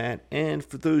tease that. And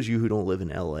for those of you who don't live in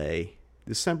LA,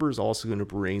 December is also going to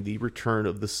bring the return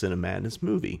of the Cinemadness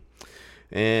movie.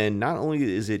 And not only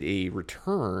is it a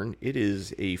return, it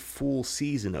is a full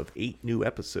season of 8 new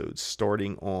episodes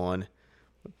starting on,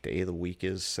 what day of the week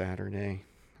is Saturday?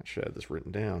 I should have this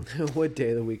written down. What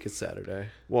day of the week is Saturday?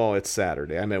 Well, it's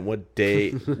Saturday. I meant what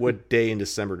day in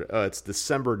December? It's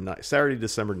Saturday,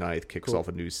 December 9th kicks off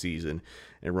a new season.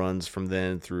 It runs from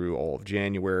then through all of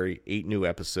January. 8 new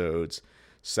episodes.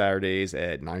 Saturdays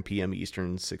at 9 p.m.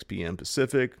 Eastern, 6 p.m.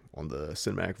 Pacific. on the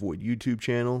Cinematic Void YouTube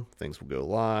channel. Things will go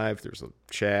live. There's a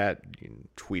chat. You can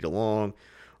tweet along,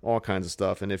 all kinds of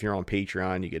stuff. And if you're on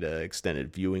Patreon, you get an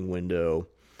extended viewing window.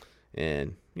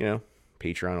 And,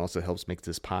 Patreon also helps make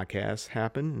this podcast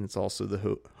happen. And it's also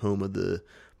the home of the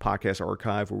podcast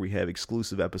archive where we have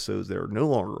exclusive episodes that are no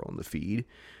longer on the feed,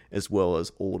 as well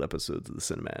as old episodes of the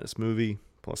Cinematis movie.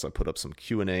 Plus, I put up some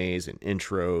Q&As and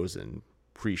intros and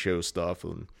pre-show stuff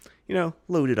and,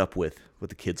 load it up with what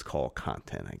the kids call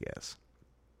content, I guess.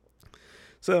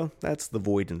 So that's The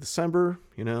Void in December,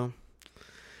 I don't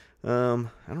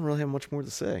really have much more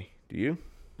to say. Do you?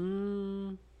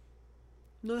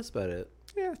 No, that's about it.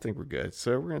 Yeah, I think we're good.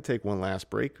 So we're going to take one last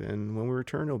break, and when we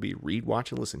return, it'll be Read,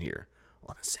 Watch, and Listen here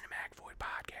on the Cinematic Void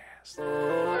Podcast.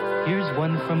 Here's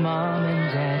one from Mom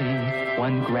and Daddy,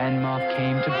 one Grandma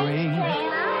came to bring,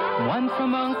 one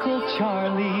from Uncle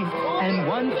Charlie, and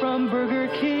one from Burger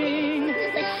King.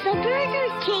 It's the Burger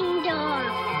King doll.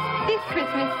 This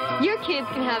Christmas, your kids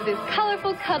can have this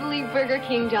colorful, cuddly Burger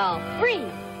King doll free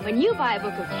when you buy a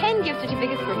book of 10 gift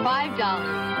certificates for $5.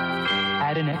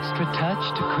 Add an extra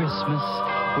touch to Christmas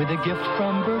with a gift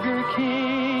from Burger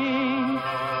King.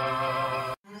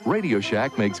 Radio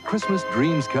Shack makes Christmas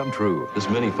dreams come true. This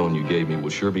mini phone you gave me will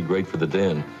sure be great for the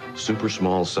den. Super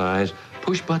small size,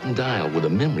 push-button dial with a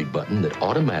memory button that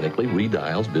automatically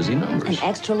redials busy numbers. An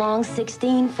extra long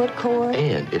 16-foot cord.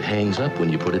 And it hangs up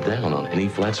when you put it down on any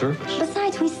flat surface.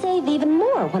 Besides, we save even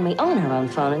more when we own our own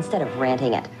phone instead of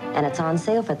renting it. And it's on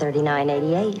sale for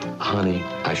 $39.88. Honey,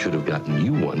 I should have gotten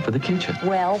you one for the kitchen.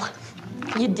 Well,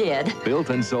 you did. Built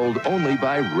and sold only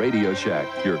by Radio Shack,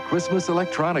 your Christmas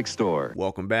electronics store.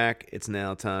 Welcome back. It's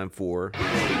now time for...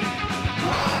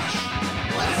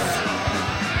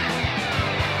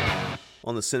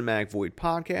 on the Cinematic Void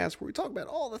Podcast, where we talk about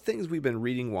all the things we've been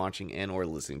reading, watching, and or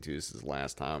listening to. This is the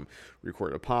last time we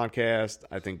recorded a podcast.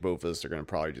 I think both of us are going to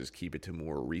probably just keep it to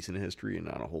more recent history and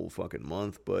not a whole fucking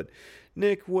month. But,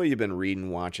 Nick, what have you been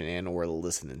reading, watching, and or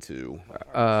listening to?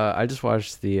 I just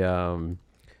watched the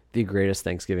greatest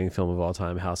Thanksgiving film of all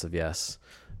time, House of Yes,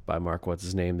 by Mark, what's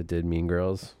his name, that did Mean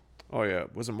Girls. Oh, yeah.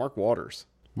 Was it Mark Waters?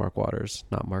 Mark Waters,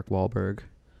 not Mark Wahlberg.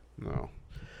 No.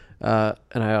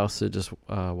 And I also just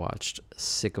watched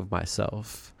Sick of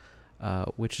Myself,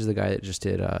 which is the guy that just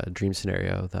did Dream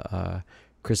Scenario, the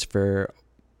Christopher,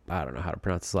 I don't know how to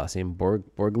pronounce his last name,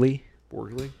 Borgley?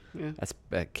 Borgley? Yeah.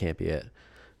 That can't be it.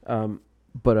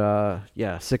 But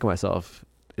yeah, Sick of Myself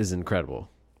is incredible.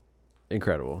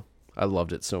 Incredible. I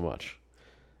loved it so much.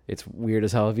 It's weird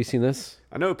as hell. Have you seen this?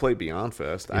 I know it played Beyond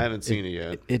Fest. I haven't seen it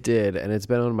yet. It did, and it's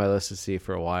been on my list to see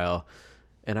for a while.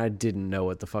 And I didn't know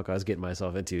what the fuck I was getting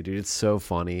myself into, dude. It's so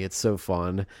funny. It's so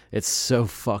fun. It's so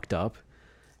fucked up.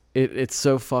 It's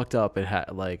so fucked up. It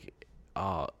had like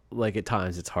at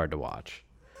times it's hard to watch,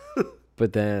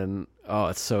 but then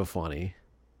it's so funny.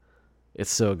 It's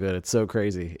so good. It's so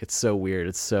crazy. It's so weird.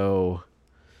 It's so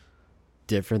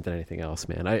different than anything else,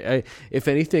 man. I if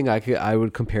anything, I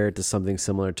would compare it to something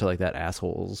similar to like that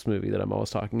Assholes movie that I'm always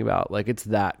talking about. Like it's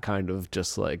that kind of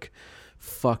just like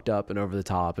fucked up and over the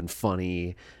top and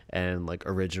funny and like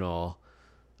original.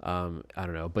 I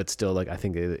don't know, but still like I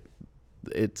think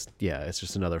it's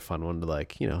just another fun one to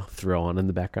like, throw on in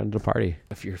the background at a party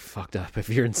if you're fucked up, if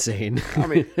you're insane.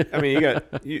 I mean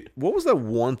what was the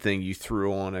one thing you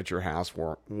threw on at your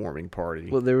housewarming party?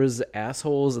 Well, there was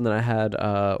Assholes, and then I had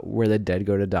Where the Dead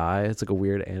Go to Die. It's like a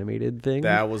weird animated thing.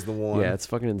 That was the one. Yeah, it's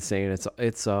fucking insane.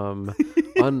 It's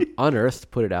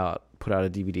Unearthed put out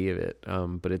a DVD of it,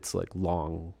 but it's like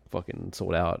long fucking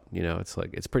sold out. It's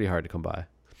like it's pretty hard to come by.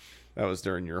 That was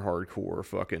during your hardcore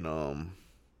fucking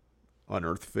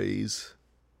Unearthed phase.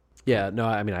 Yeah, no,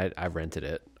 I mean I rented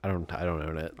it. I don't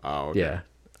own it. Oh, okay. Yeah.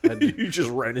 You just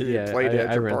rented it and played it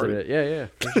at your rented party. it. Yeah,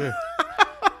 for sure.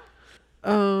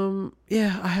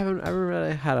 Yeah, I haven't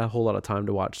really had a whole lot of time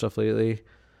to watch stuff lately.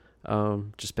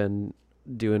 Just been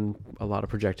doing a lot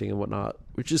of projecting and whatnot,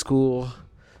 which is cool.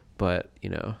 But,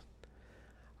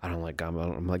 I don't like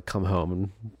I'm like come home and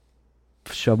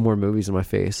shove more movies in my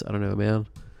face. I don't know, man.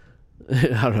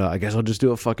 I don't know. I guess I'll just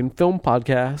do a fucking film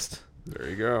podcast. There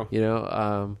you go.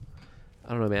 I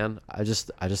don't know, man. I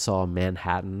just saw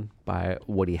Manhattan by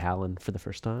Woody Allen for the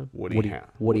first time. Woody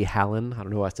Allen. I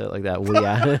don't know why I said it like that. Woody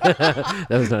Allen. That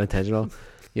was not intentional.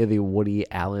 Yeah, the Woody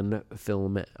Allen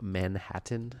film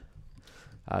Manhattan.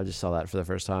 I just saw that for the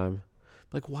first time.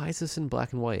 Like, why is this in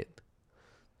black and white?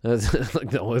 That's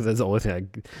like the only thing that's my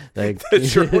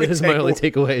only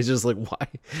takeaway is just like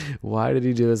why did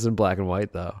he do this in black and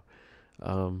white though?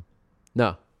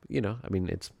 No, I mean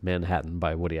it's Manhattan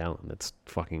by Woody Allen. It's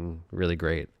fucking really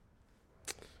great.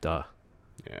 Duh.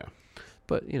 Yeah.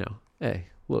 But hey,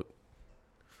 look,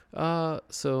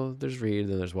 So there's read,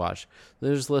 then there's watch,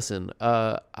 then there's listen.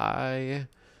 I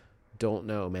don't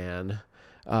know, man.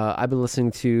 I've been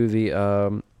listening to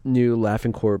the new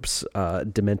Laughing Corpse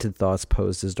Demented Thoughts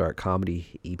Posed as Dark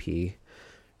Comedy EP.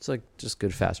 It's like just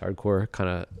good fast hardcore, kind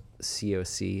of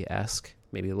COC-esque,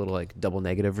 maybe a little like Double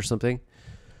Negative or something.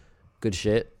 Good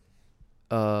shit.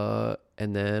 And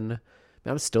then man,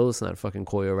 I'm still listening to that fucking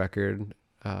Koyo record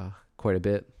quite a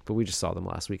bit, but we just saw them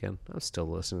last weekend. I'm still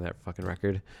listening to that fucking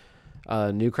record.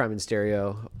 New Crime in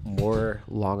Stereo, more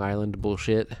Long Island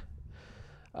bullshit.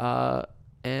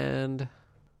 And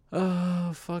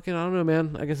fucking, I don't know,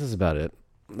 man. I guess that's about it.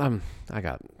 I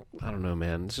don't know,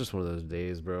 man. It's just one of those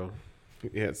days, bro.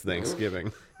 Yeah, it's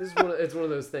Thanksgiving. It's one of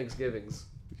those Thanksgivings.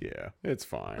 Yeah, it's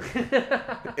fine.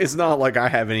 It's not like I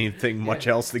have anything much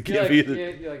else to give you.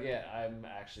 You're like, I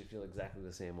actually feel exactly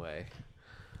the same way.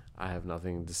 I have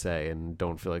nothing to say and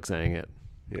don't feel like saying it.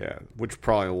 Yeah, which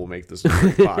probably will make this a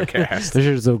great podcast. This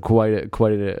is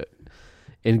quite a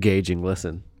engaging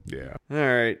listen. Yeah. All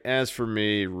right. As for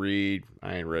me, read.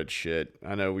 I ain't read shit.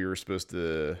 I know we were supposed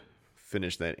to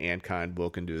finish that Antkind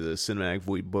book and do the Cinematic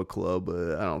Void book club,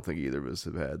 but I don't think either of us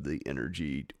have had the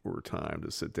energy or time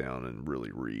to sit down and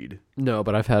really read. No,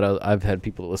 but I've had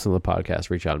people that listen to the podcast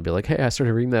reach out and be like, "Hey, I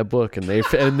started reading that book," and they've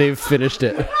finished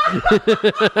it.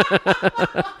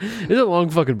 It's a long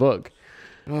fucking book.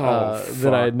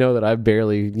 That I know that I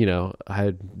barely,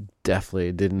 I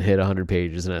definitely didn't hit 100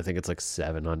 pages, and I think it's like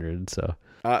 700. So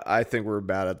I think we're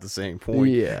about at the same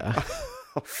point. Yeah.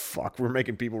 Oh, fuck, we're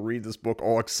making people read this book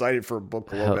all excited for a book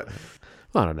club.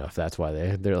 I don't know if that's why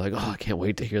they're like, oh, I can't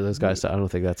wait to hear those guys. I don't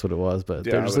think that's what it was, but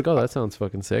they're just like, oh, that sounds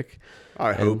fucking sick.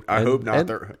 I hope not.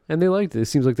 And they liked it. It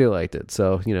seems like they liked it.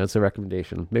 So, it's a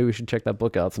recommendation. Maybe we should check that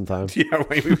book out sometime. Yeah,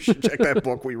 maybe we should check that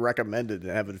book we recommended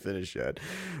and haven't finished yet.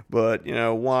 But,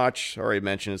 watch. Already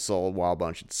mentioned it, saw Wild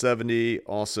Bunch at 70.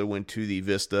 Also went to the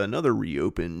Vista, another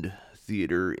reopened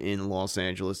theater in Los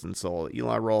Angeles, and saw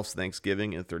Eli Roth's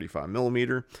Thanksgiving in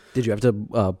 35mm. Did you have to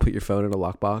put your phone in a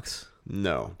lockbox?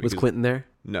 No. Was Quentin there?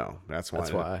 No, that's why.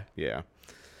 That's why. Yeah.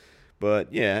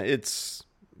 But yeah, it's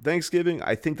Thanksgiving.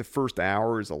 I think the first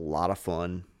hour is a lot of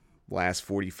fun. Last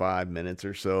 45 minutes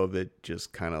or so of it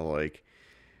just kind of like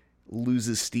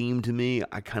loses steam to me.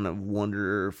 I kind of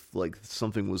wonder if like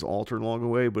something was altered along the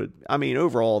way, but I mean,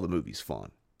 overall the movie's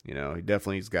fun. He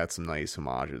definitely's got some nice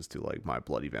homages to like My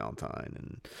Bloody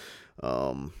Valentine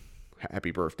and Happy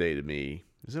Birthday to Me.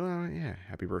 Is it? Yeah,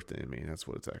 Happy Birthday to Me. That's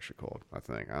what it's actually called, I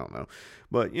think. I don't know.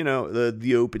 But,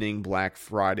 the opening Black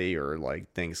Friday or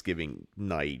like Thanksgiving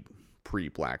night,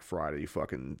 pre-Black Friday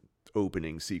fucking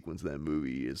opening sequence of that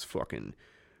movie is fucking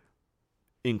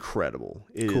incredible.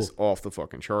 It is off the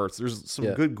fucking charts. There's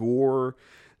some good gore.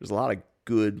 There's a lot of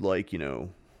good, like,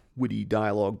 witty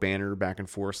dialogue, banner, back and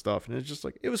forth stuff. And it's just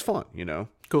like, it was fun,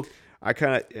 Cool.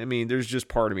 There's just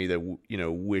part of me that,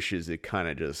 wishes it kind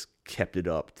of just kept it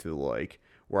up to like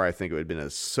where I think it would have been a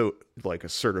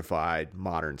certified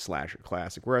modern slasher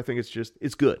classic, where I think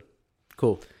it's good.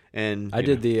 Cool. And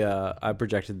I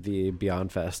projected the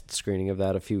Beyond Fest screening of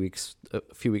that a few weeks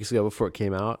ago before it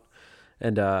came out.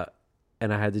 And I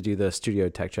had to do the studio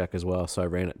tech check as well. So I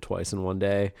ran it twice in one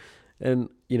day. And,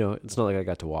 it's not like I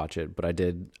got to watch it, but I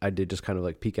did just kind of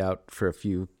like peek out for a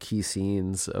few key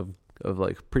scenes of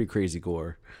like pretty crazy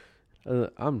gore.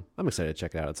 I'm excited to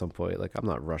check it out at some point. Like, I'm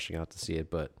not rushing out to see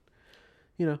it, but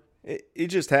it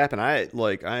just happened. I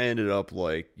ended up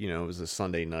like, it was a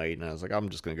Sunday night, and I was like, I'm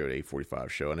just gonna go to 8:45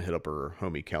 show, and I hit up her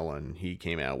homie Kellen. He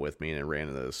came out with me, and I ran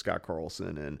into Scott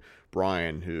Carlson and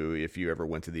Brian, who, if you ever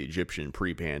went to the Egyptian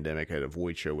pre-pandemic at a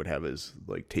Void show, would have his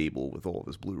like table with all of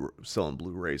his selling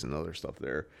Blu-rays and other stuff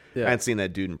there. Yeah. I hadn't seen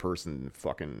that dude in person in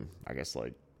fucking, I guess,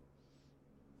 like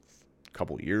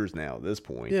couple years now at this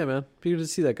point. Yeah, man. Be good to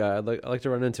see that guy. I'd like to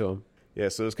run into him. Yeah,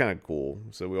 so it was kind of cool.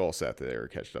 So we all sat there,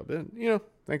 catched up. And,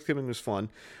 Thanksgiving was fun.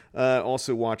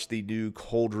 Also watched the new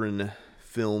Cauldron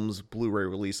Films Blu-ray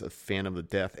release of Phantom of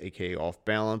Death, a.k.a. Off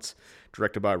Balance,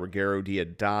 directed by Ruggero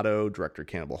Deodato, director of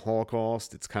Cannibal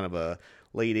Holocaust. It's kind of a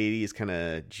late 80s kind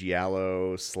of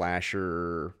giallo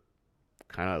slasher,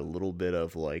 kind of a little bit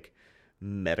of like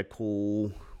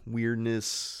medical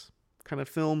weirdness kind of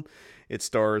film. It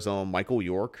stars Michael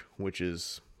York, which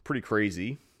is pretty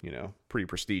crazy, pretty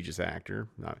prestigious actor.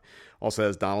 Also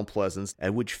has Donald Pleasance.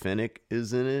 Edwidge Fenwick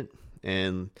is in it,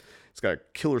 and it's got a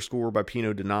killer score by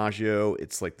Pino Donaggio.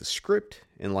 It's like the script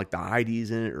and like the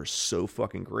IDs in it are so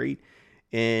fucking great.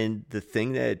 And the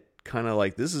thing that kind of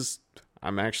like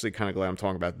I'm actually kind of glad I'm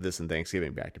talking about this and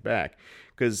Thanksgiving back to back,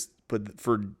 but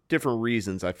for different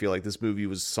reasons, I feel like this movie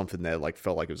was something that like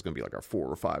felt like it was going to be like a 4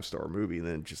 or 5 star movie, and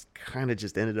then just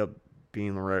ended up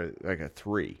being like a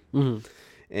 3. Mm-hmm.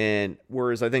 And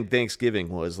whereas I think Thanksgiving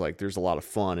was like, there's a lot of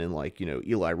fun, and like,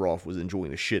 Eli Roth was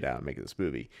enjoying the shit out of making this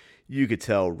movie. You could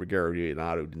tell Ruggero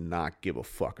Deodato did not give a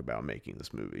fuck about making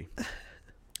this movie.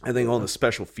 I think on the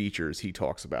special features, he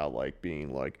talks about like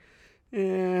being like,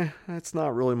 that's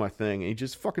not really my thing. And he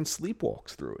just fucking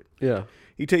sleepwalks through it. Yeah.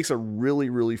 He takes a really,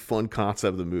 really fun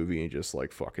concept of the movie and just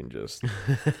like fucking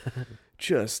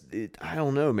I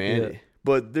don't know, man. Yeah.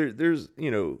 But there's,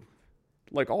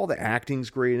 like all the acting's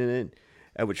great in it.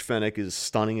 Edwidge Fenech is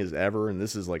stunning as ever. And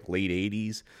this is like late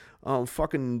 80s.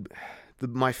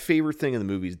 My favorite thing in the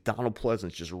movie is Donald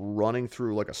Pleasance just running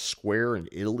through like a square in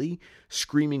Italy,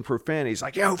 screaming profanity. He's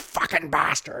like, "You fucking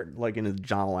bastard!" Like in a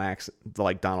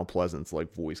Donald Pleasance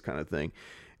like voice kind of thing.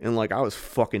 And like I was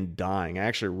fucking dying. I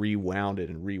actually rewound it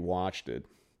and rewatched it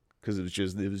because it was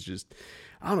just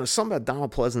I don't know, something about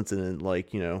Donald Pleasance in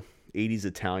like 80s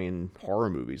Italian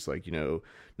horror movies, like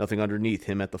Nothing Underneath,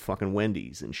 him at the fucking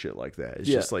Wendy's and shit like that. It's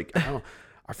just like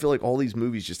I feel like all these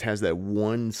movies just has that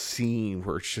one scene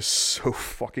where it's just so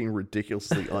fucking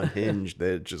ridiculously unhinged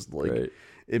that it just like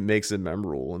it makes it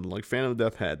memorable. And like Phantom of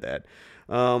Death had that.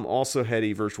 Also had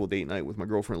a virtual date night with my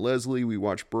girlfriend Leslie. We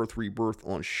watched Birth Rebirth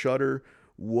on Shudder.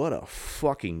 What a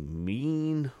fucking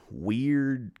mean,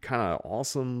 weird, kind of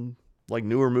awesome, like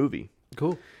newer movie.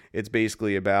 Cool. It's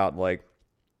basically about like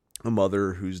a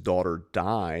mother whose daughter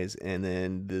dies, and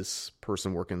then this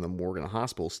person working in the morgue in a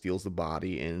hospital steals the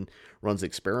body and runs an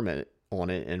experiment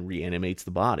on it and reanimates the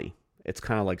body. It's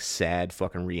kind of like sad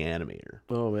fucking Reanimator.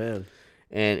 Oh, man.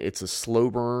 And it's a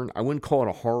slow burn. I wouldn't call it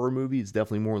a horror movie. It's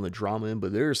definitely more in the drama end,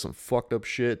 but there's some fucked up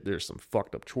shit. There's some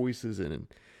fucked up choices, and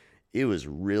it was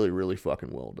really, really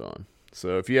fucking well done.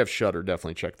 So if you have Shudder,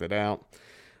 definitely check that out.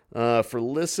 For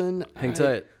Listen... Hang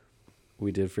tight.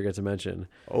 We did forget to mention.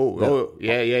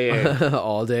 Yeah.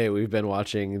 All day we've been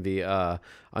watching the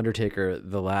Undertaker: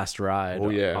 The Last Ride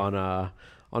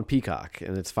on Peacock,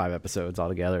 and it's 5 episodes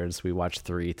altogether, and so we watched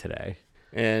 3 today.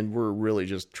 And we're really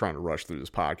just trying to rush through this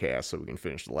podcast so we can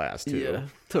finish the last 2. Yeah,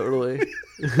 totally.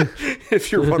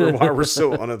 If you're wondering why we're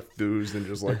so unenthused and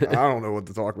just like, I don't know what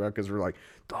to talk about because we're like,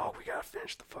 dog, we gotta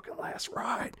finish the fucking Last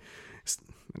Ride.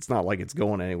 It's not like it's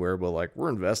going anywhere, but like we're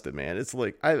invested, man. It's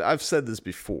like I've said this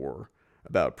before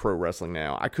about pro wrestling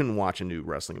now. I couldn't watch a new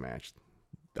wrestling match.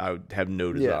 I would have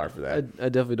no desire for that. I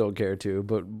definitely don't care to,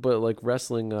 but like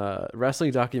wrestling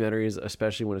documentaries,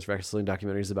 especially when it's wrestling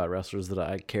documentaries about wrestlers that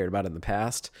I cared about in the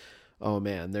past, oh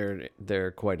man,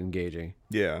 they're quite engaging.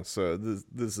 Yeah, so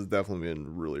this has definitely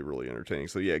been really, really entertaining.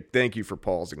 So yeah, thank you for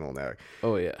pausing on that.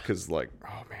 Oh yeah, because like,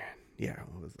 oh man. Yeah,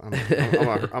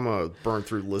 I'm a burn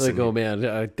through Listen. Like, oh man,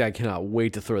 I cannot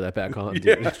wait to throw that back on,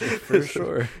 dude. For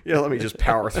sure. Yeah, let me just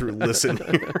power through Listen.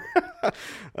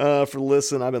 For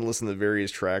Listen, I've been listening to various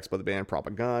tracks by the band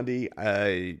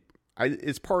Propagandhi.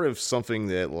 It's part of something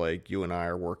that like you and I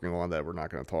are working on that we're not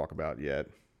going to talk about yet.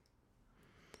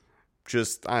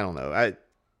 Just I don't know.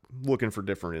 Looking for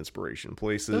different inspiration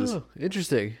places. Oh,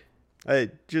 interesting.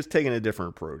 Just taking a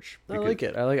different approach. I like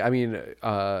it. I mean.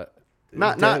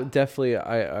 Definitely.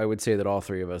 I would say that all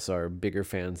 3 of us are bigger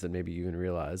fans than maybe you even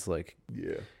realize. Like,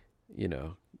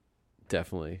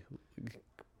 definitely.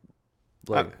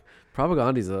 Like,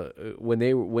 Propagandhi's when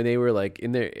they were like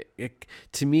in there.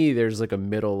 To me, there's like a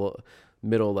middle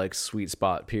like sweet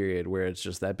spot period where it's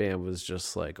just that band was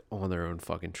just like on their own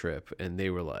fucking trip, and they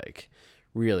were like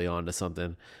really onto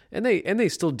something, and they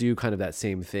still do kind of that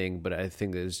same thing. But I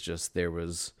think there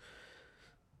was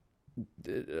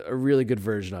a really good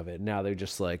version of it. Now they're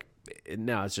just like,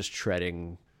 now it's just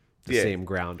treading the same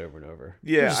ground over and over.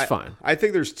 Yeah, which is fine. I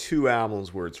think there's 2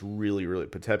 albums where it's really, really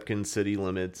Potemkin, City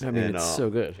Limits. I mean, it's so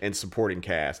good. And Supporting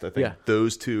Cast. I think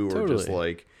those 2 are just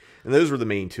like, and those were the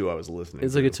main 2 I was listening to.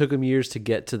 It's like it took them years to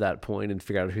get to that point and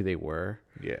figure out who they were.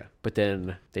 Yeah. But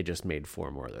then they just made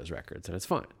 4 more of those records, and it's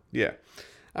fine. Yeah.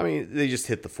 I mean, they just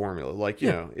hit the formula. Like, you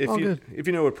know, if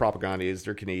you know what Propagandhi is,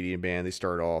 they're a Canadian band. They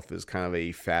started off as kind of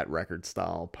a Fat Record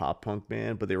style pop punk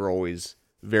band, but they were always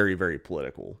very, very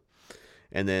political.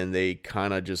 And then they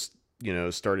kind of just,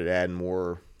 started adding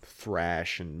more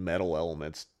thrash and metal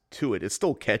elements to it. It's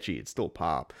still catchy. It's still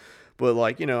pop. But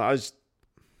like, I was,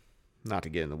 not to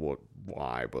get into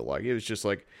why, but like, it was just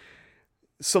like,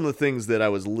 some of the things that I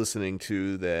was listening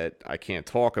to that I can't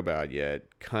talk about yet,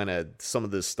 kind of some of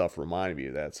this stuff reminded me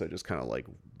of that. So I just kind of like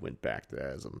went back to that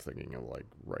as I'm thinking of like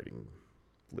writing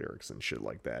lyrics and shit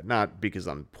like that. Not because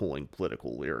I'm pulling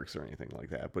political lyrics or anything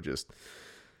like that, but just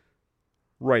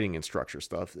writing and structure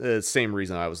stuff. Same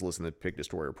reason I was listening to Pig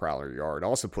Destroyer Prowler Yard. I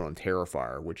also put on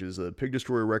Terrifier, which is a Pig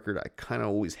Destroyer record I kind of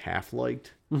always half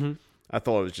liked. Mm-hmm. I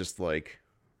thought it was just like,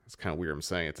 it's kind of weird I'm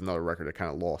saying it's another record that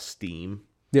kind of lost steam.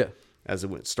 Yeah. As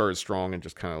it started strong and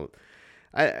just kind of,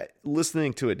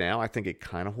 listening to it now, I think it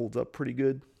kind of holds up pretty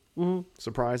good.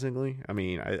 Surprisingly, I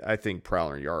mean, I think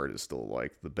Prowler and Yard is still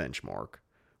like the benchmark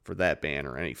for that band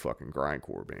or any fucking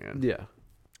grindcore band. Yeah.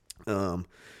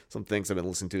 Some things I've been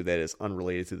listening to that is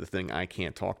unrelated to the thing I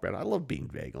can't talk about. I love being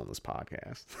vague on this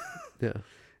podcast. Yeah.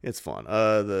 It's fun.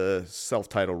 The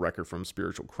self-titled record from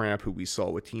Spiritual Cramp, who we saw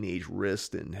with Teenage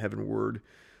Wrist and Heavenward,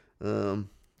 2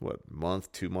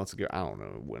 months ago? I don't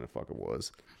know when the fuck it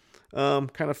was.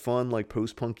 Kind of fun, like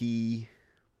post-punky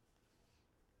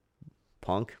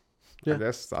punk. Yeah. I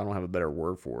guess I don't have a better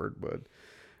word for it, but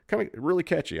kind of really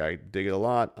catchy. I dig it a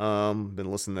lot. Been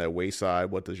listening to that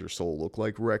Wayside, What Does Your Soul Look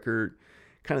Like record.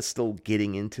 Kind of still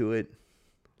getting into it.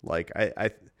 Like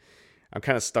I'm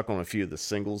kind of stuck on a few of the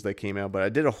singles that came out, but I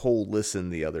did a whole listen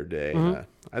the other day. And,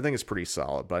 I think it's pretty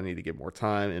solid, but I need to get more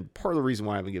time. And part of the reason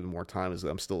why I haven't given more time is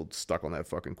that I'm still stuck on that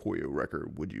fucking Koyo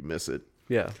record. Would You Miss It?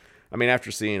 Yeah. I mean,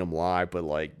 after seeing them live, but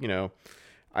like, you know,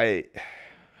 I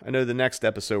know the next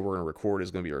episode we're going to record is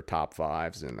going to be our top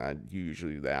fives, and I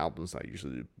usually do the albums, I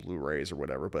usually do Blu-rays or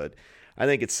whatever, but I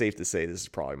think it's safe to say this is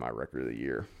probably my record of the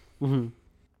year.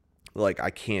 Like,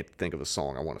 I can't think of a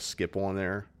song I want to skip on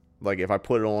there. Like, if I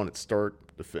put it on, it's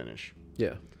start to finish.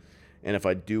 Yeah. And if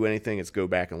I do anything, it's go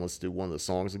back and listen to one of the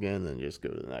songs again, then just go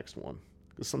to the next one.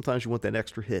 Because sometimes you want that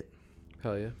extra hit.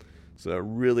 Hell yeah. So,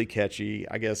 really catchy,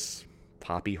 I guess,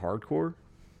 poppy hardcore.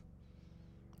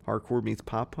 Hardcore meets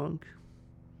pop punk.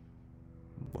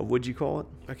 What would you call it?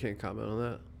 I can't comment on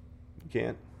that. You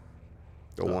can't?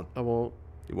 Don't want? I won't.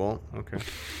 You won't? Okay.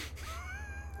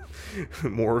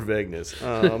 More vagueness.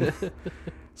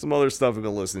 Some other stuff I've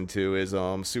been listening to is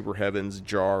Super Heavens,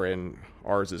 Jar, and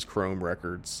Ours is Chrome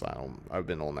Records. I've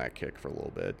been on that kick for a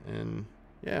little bit. And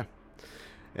yeah,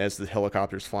 as the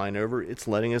helicopter's flying over, it's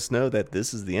letting us know that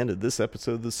this is the end of this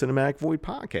episode of the Cinematic Void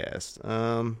podcast.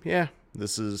 Yeah,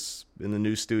 this is in the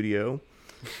new studio.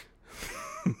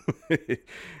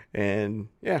 And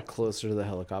yeah, closer to the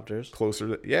helicopters.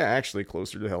 Actually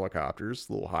closer to helicopters,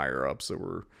 a little higher up, so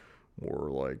we're more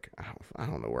like, I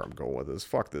don't know where I'm going with this.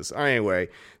 Fuck this. Anyway,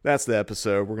 that's the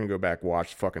episode. We're gonna go back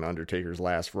watch fucking Undertaker's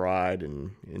Last Ride,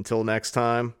 and until next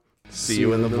time, see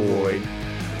you in the void.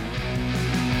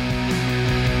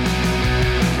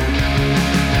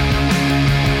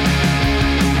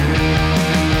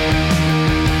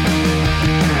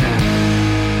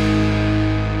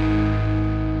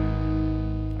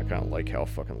 Like how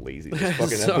fucking lazy this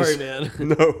fucking Sorry, episode. man.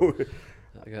 No.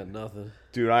 I got nothing.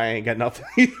 Dude, I ain't got nothing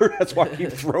either. That's why I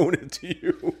keep throwing it to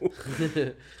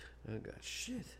you. I got shit.